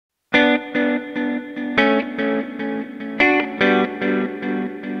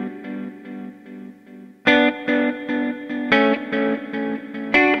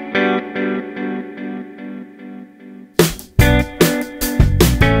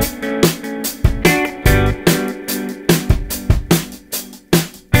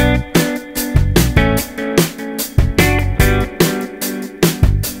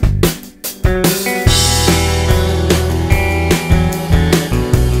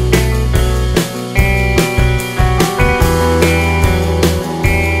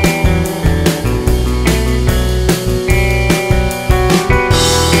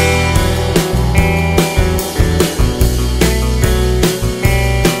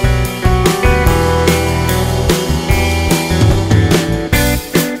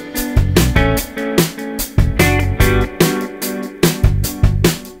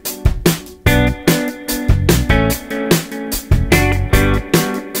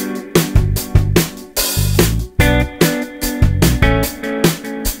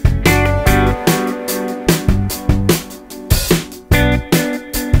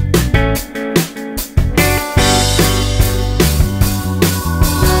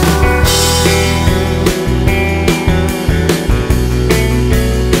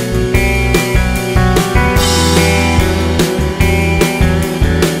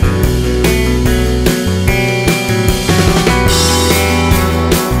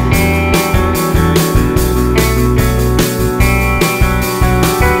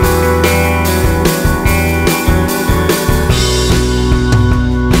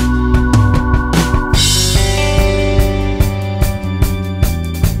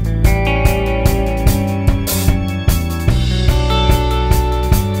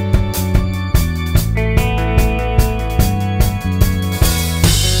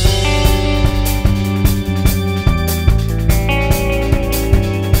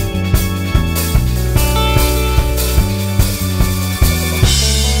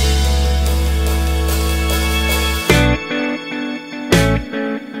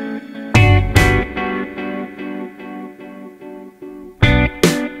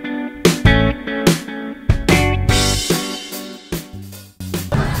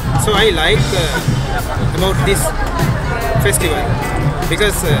So I like about this festival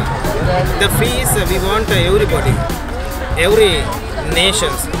because the feast we want everybody, every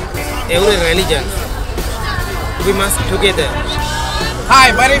nations, every religion. We must together.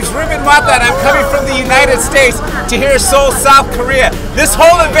 Hi, my name is Ruben Mata and I'm coming from the United States to hear Seoul, South Korea. This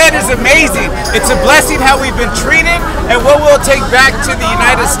whole event is amazing. It's a blessing how we've been treated and what we'll take back to the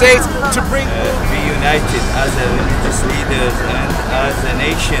United States to bring... be united as a religious leaders and as a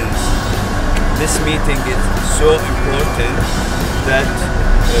nations. This meeting is so important that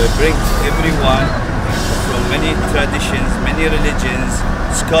brings everyone from many traditions, many religions,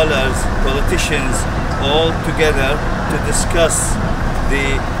 scholars, politicians, all together to discuss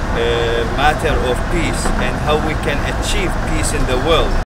the matter of peace and how we can achieve peace in the world.